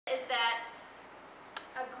is that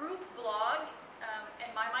a group blog, in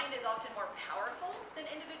my mind, is often more powerful than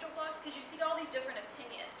individual blogs because you see all these different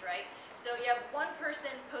opinions, right? So you have one person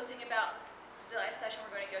posting about the session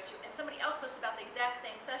we're going to go to, and somebody else posts about the exact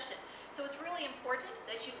same session. So it's really important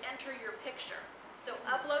that you enter your picture. So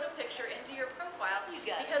upload a picture into your profile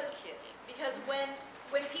because when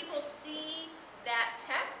people see that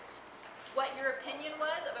text, what your opinion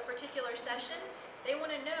was of a particular session, they want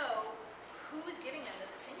to know who's giving them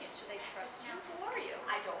this opinion. Should they trust you? Who are you?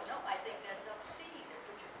 I don't know. I think that's obscene to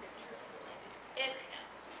put your picture in.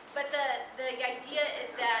 But the idea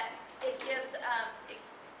is that it gives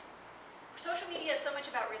social media is so much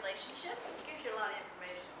about relationships. It gives you a lot of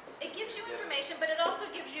information. It gives you information, but it also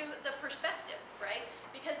gives you the perspective, right?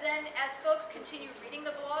 Because then as folks continue reading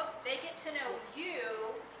the blog, they get to know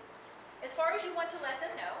you as far as you want to let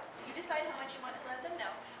them know. You decide how much you want to let them know.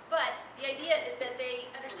 But the idea is that they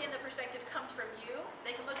understand the perspective comes from you.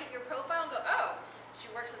 They can look at your profile and go, oh, she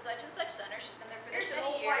works at such and such center. She's been there for this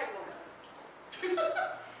many years.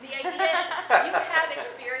 The idea, you have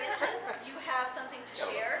experiences. You have something to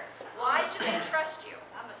share. Why should they trust you?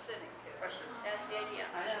 I'm a cynic. Question. That's the idea.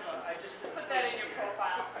 I just Put that in your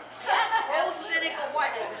profile. Yes, Oh, cynical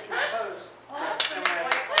white lady. Suppose.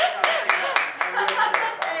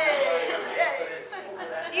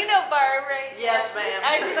 You know Barb, right? Yes, ma'am.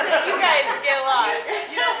 I was gonna say, you guys get along.